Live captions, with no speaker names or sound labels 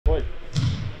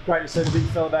Great to see the big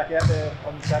fella back out there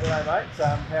on Saturday, mate.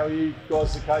 How are you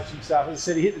guys, the coaching staff? As I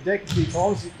said, he hit the deck a few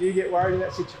times. Do you get worried in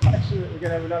that situation that we're going to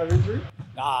have another injury?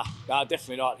 Nah,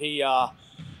 definitely not.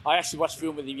 I actually watched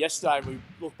film with him yesterday, and we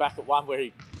looked back at one where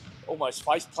he almost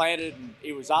face planted and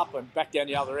he was up and back down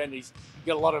the other end. He's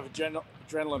got a lot of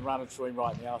adrenaline running through him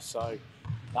right now, so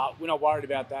we're not worried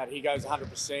about that. He goes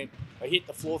 100%. He hit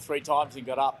the floor 3 times and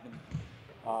got up, and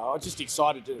I'm just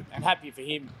excited and happy for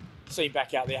him to see him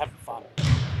back out there having fun.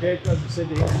 Yeah, as I said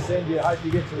to him, do you hope he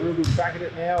gets a real good crack at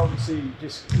it now? Obviously,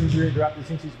 just injury interrupted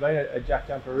since he's been a jack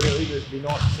jumper, really, but it'd be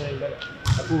nice to see him get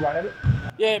a full run at it.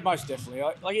 Yeah, most definitely.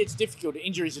 Like, it's difficult.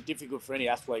 Injuries are difficult for any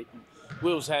athlete.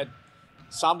 Will's had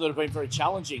some that have been very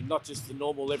challenging, not just the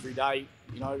normal everyday,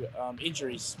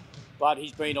 injuries, but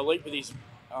he's been elite with his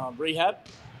rehab.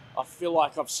 I feel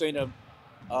like I've seen a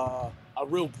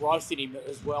real growth in him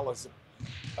as well as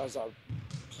a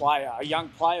player, a young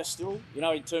player still,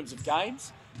 in terms of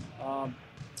games.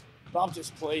 But I'm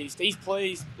just pleased. He's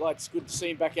pleased. Like, it's good to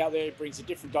see him back out there. He brings a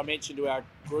different dimension to our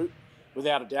group,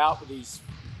 without a doubt, with his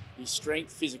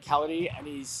strength, physicality, and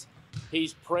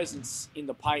his presence in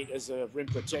the paint as a rim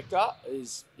protector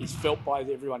is felt by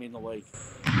everyone in the league.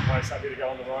 Always happy to go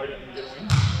on the road and get a win?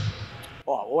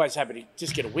 Oh, always happy to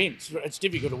just get a win. It's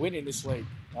difficult to win in this league.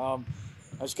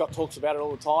 As Scott talks about it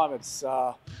all the time, it's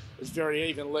a very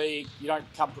even league. You don't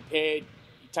come prepared.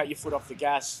 You take your foot off the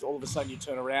gas. All of a sudden you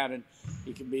turn around and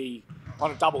you can be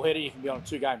on a doubleheader. You can be on a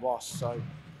 2-game loss. So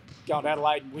going to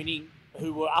Adelaide and winning,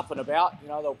 who were up and about, they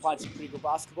were playing some pretty good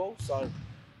basketball. So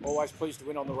always pleased to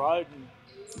win on the road,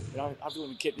 and hopefully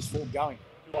we keep this form going.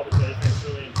 The defense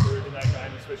really improved in that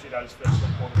game, especially those first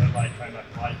 1 quarter that Adelaide came up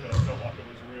late, but I felt like it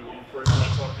was a real improvement,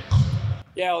 that sort of thing.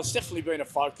 Yeah, well, it's definitely been a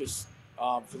focus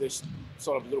for this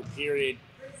sort of little period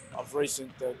of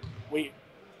recent that we,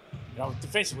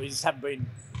 defensively just haven't been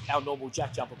our normal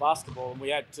jack jumper basketball, and we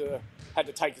had to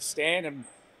take a stand, and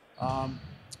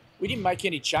we didn't make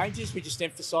any changes. We just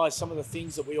emphasised some of the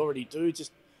things that we already do.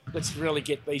 Just let's really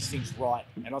get these things right,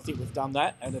 and I think we've done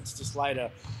that, and it's just laid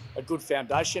a good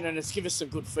foundation, and it's given us some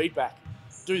good feedback.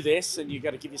 Do this, and you've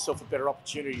got to give yourself a better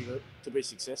opportunity to be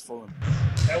successful.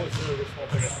 How was the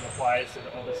response, I guess, from the players? That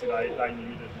obviously they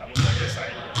knew that was, I guess,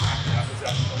 that was out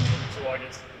on the end, so I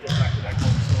guess get back to that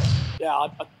conversation. Yeah,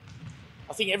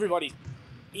 I think everybody's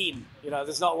in.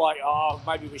 There's not like,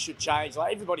 maybe we should change.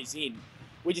 Like, everybody's in.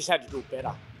 We just had to do it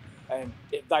better, and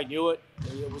they knew it.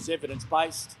 It was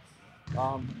evidence-based.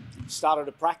 Started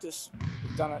to practice,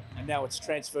 we've done it, and now it's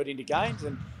transferred into games,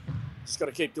 and just got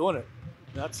to keep doing it.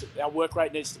 Our work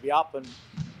rate needs to be up, and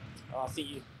I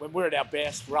think when we're at our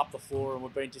best, we're up the floor and we're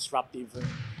being disruptive and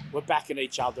we're backing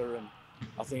each other, and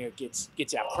I think it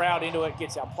gets our crowd into it,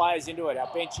 gets our players into it, our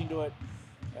bench into it,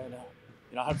 and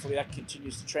hopefully that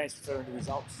continues to transfer into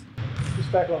results.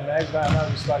 Just back on Mags, I know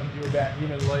we've spoken to you about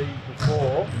him and Lee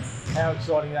before. How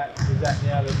exciting is that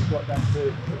now that you've got them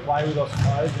to play with, I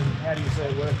suppose, and how do you see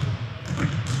it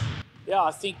working? Yeah,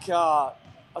 I think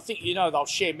they'll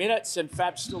share minutes, and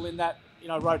Fab's still in that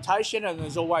rotation, and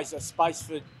there's always a space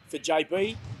for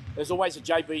JB. There's always a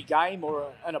JB game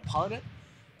or an opponent,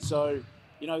 so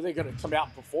they're going to come out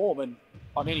and perform. And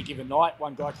on any given night,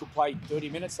 one guy could play 30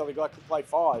 minutes, the other guy could play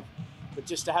 5. But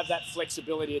just to have that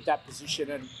flexibility at that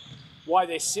position, and why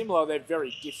they're similar, they're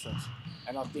very different,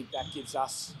 and I think that gives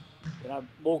us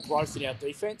more growth in our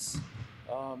defence,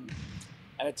 and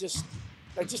they just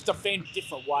defend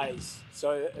different ways,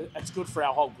 so it's good for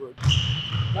our whole group.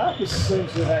 Marcus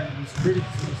seems to have had his critics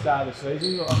at the start of the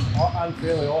season,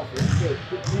 unfairly obvious,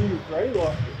 but do you agree?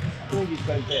 I think he's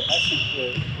been fantastic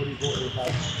for what he brought to the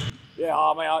table. Yeah,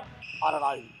 I mean, I don't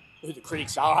know who the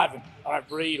critics are. I don't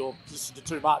read or listen to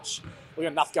too much. We've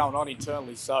got enough going on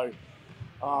internally, so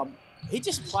he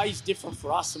just plays different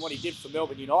for us than what he did for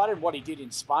Melbourne United and what he did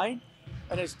in Spain,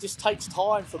 and it just takes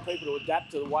time for people to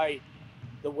adapt to the way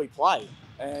that we play,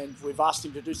 and we've asked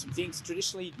him to do some things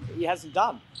traditionally he hasn't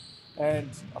done, and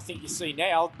I think you see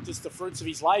now just the fruits of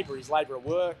his labour at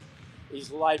work,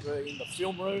 his labour in the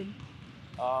film room.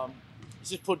 He's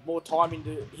just put more time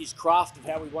into his craft of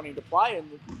how we want him to play, and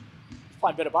he's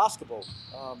playing better basketball.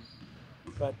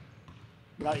 But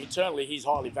internally he's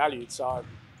highly valued. So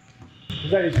was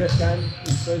that his best game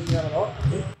this season the other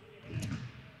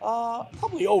night?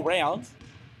 Probably all round.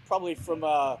 Probably from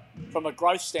a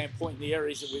growth standpoint in the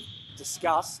areas that we've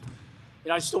discussed.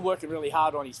 He's still working really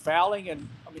hard on his fouling, and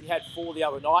he had 4 the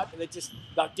other night, but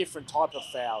they're different type of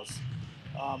fouls.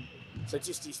 So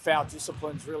just his foul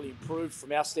discipline's really improved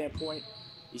from our standpoint.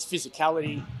 His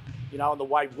physicality, and the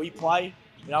way we play,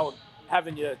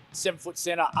 having your 7-foot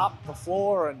centre up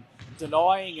before and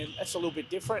denying, and that's a little bit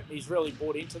different. He's really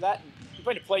bought into that, and it's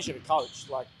been a pleasure to coach.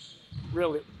 Like,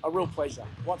 really, a real pleasure.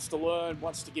 Wants to learn,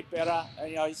 wants to get better,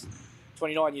 and he's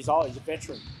 29 years old. He's a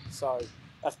veteran, so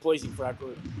that's pleasing for our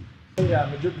group.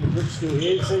 Yeah, Majok still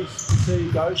here. See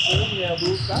you go soon. Now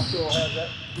Will's back, or how's that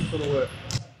sort of work?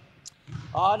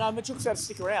 No, Majok's got to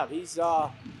stick around. He's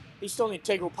still an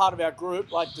integral part of our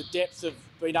group. Like the depth of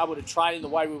being able to train in the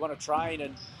way we want to train,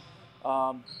 and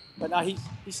but no, he's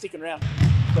sticking around.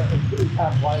 But he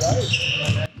can't play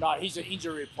though. No, he's an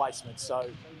injury replacement. So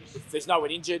if there's no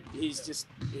one injured,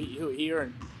 he'll here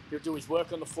and he'll do his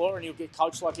work on the floor, and he'll get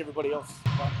coached like everybody else.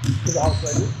 For the whole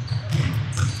season.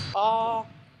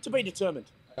 To be determined.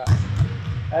 Okay.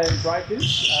 And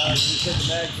breakers, you said the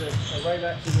Mags a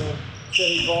rematch of the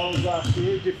semi-finals last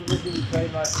year, different looking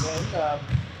team most of them.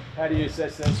 How do you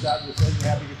assess them start of the season?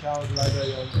 How big a challenge will they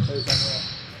be on Tuesday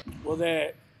night? Well,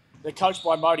 they're coached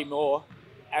by Mody Moore,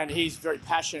 and he's a very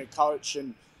passionate coach,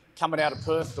 and coming out of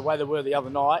Perth the way they were the other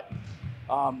night,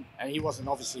 and he wasn't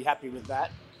obviously happy with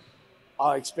that.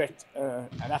 I expect an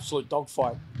absolute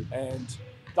dogfight, and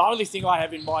the only thing I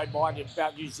have in my mind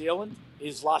about New Zealand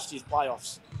is last year's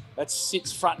playoffs. That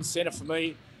sits front and centre for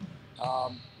me.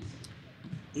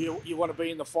 You want to be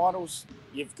in the finals,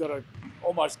 you've got to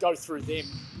almost go through them.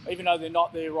 Even though they're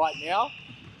not there right now,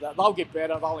 they'll get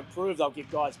better, they'll improve, they'll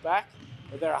get guys back.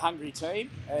 But they're a hungry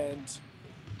team, and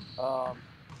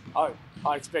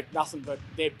I expect nothing but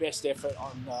their best effort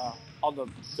on the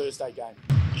Thursday game.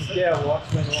 McDowell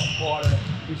White's been a lot quieter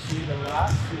this year than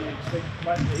last. Do you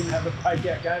expect him to have a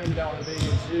breakout game? You don't want to be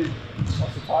against you,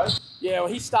 I suppose. Yeah, well,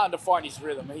 he's starting to find his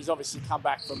rhythm. He's obviously come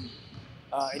back from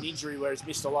an injury where he's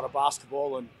missed a lot of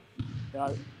basketball, and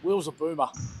Will's a boomer.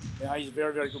 He's a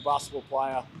very, very good basketball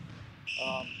player.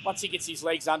 Once he gets his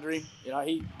legs under him,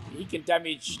 he can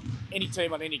damage any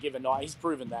team on any given night. He's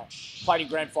proven that. Played in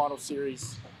grand final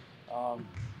series,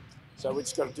 so we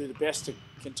just got to do the best to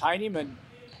contain him. And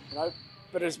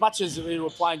but as much as we were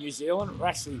playing New Zealand, we're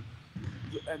actually,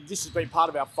 and this has been part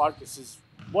of our focus, is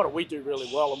what do we do really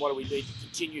well and what do we need to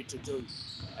continue to do.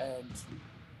 And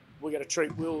we're going to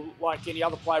treat Will like any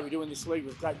other player we do in this league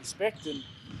with great respect and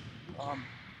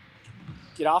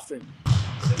get after him.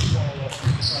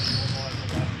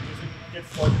 Get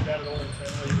floated about it all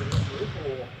internally with the group,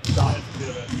 or it's a bit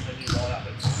of a new lineup?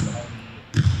 It's just a whole new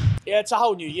year. Yeah, it's a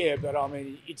whole new year, but I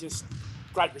mean, it's just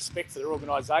great respect for their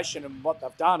organisation and what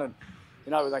they've done. And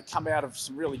they come out of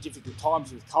some really difficult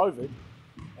times with COVID,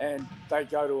 and they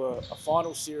go to a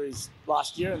final series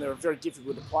last year, and they're very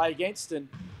difficult to play against, and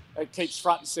it keeps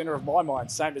front and centre of my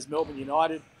mind. Same as Melbourne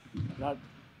United.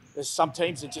 There's some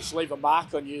teams that just leave a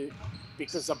mark on you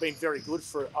because they've been very good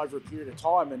for over a period of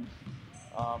time, and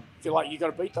feel like you've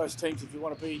got to beat those teams if you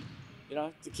want to be,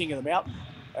 the king of the mountain.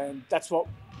 And that's what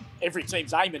every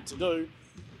team's aiming to do.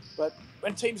 But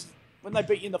when they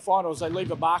beat you in the finals, they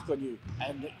leave a mark on you,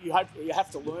 and you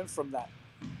have to learn from that.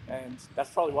 And that's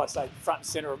probably why it stays front and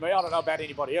centre of me. I don't know about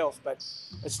anybody else, but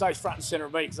it stays front and centre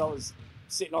of me because I was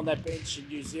sitting on that bench in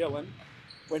New Zealand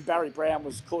when Barry Brown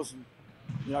was causing,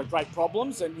 great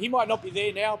problems. And he might not be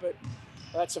there now, but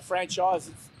that's a franchise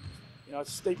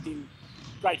that's, steeped in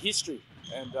great history,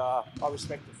 and I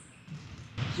respect it.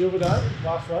 Silverdome,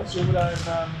 last one.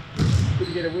 Silverdome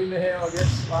couldn't get a win there, I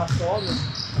guess, last time.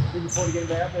 And looking forward to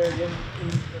getting out there again in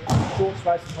a short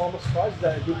space of time, I suppose. Is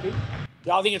that a good thing?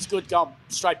 Yeah, I think it's good going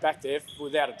straight back there,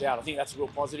 without a doubt. I think that's a real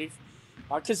positive.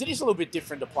 Because it is a little bit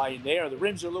different to play in there. The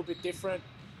rims are a little bit different.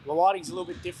 The lighting's a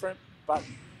little bit different. But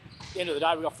at the end of the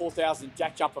day, we've got 4,000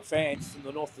 Jack Jumper fans from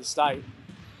the north of the state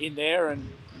in there. And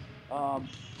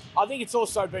I think it's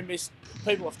also been missed.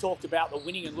 People have talked about the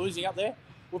winning and losing up there.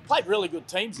 We've played really good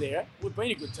teams there. We've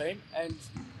been a good team, and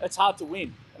it's hard to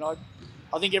win. And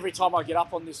I think every time I get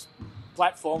up on this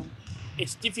platform,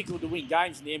 it's difficult to win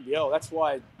games in the NBL. That's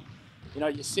why, you're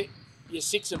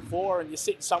 6-4, and you're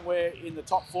sitting somewhere in the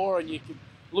top 4, and you could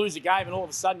lose a game, and all of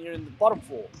a sudden you're in the bottom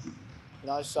 4.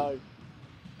 So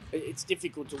it's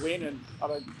difficult to win, and I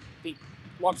don't think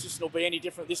Launceston will be any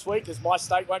different this week, as my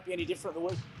state won't be any different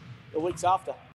the weeks after.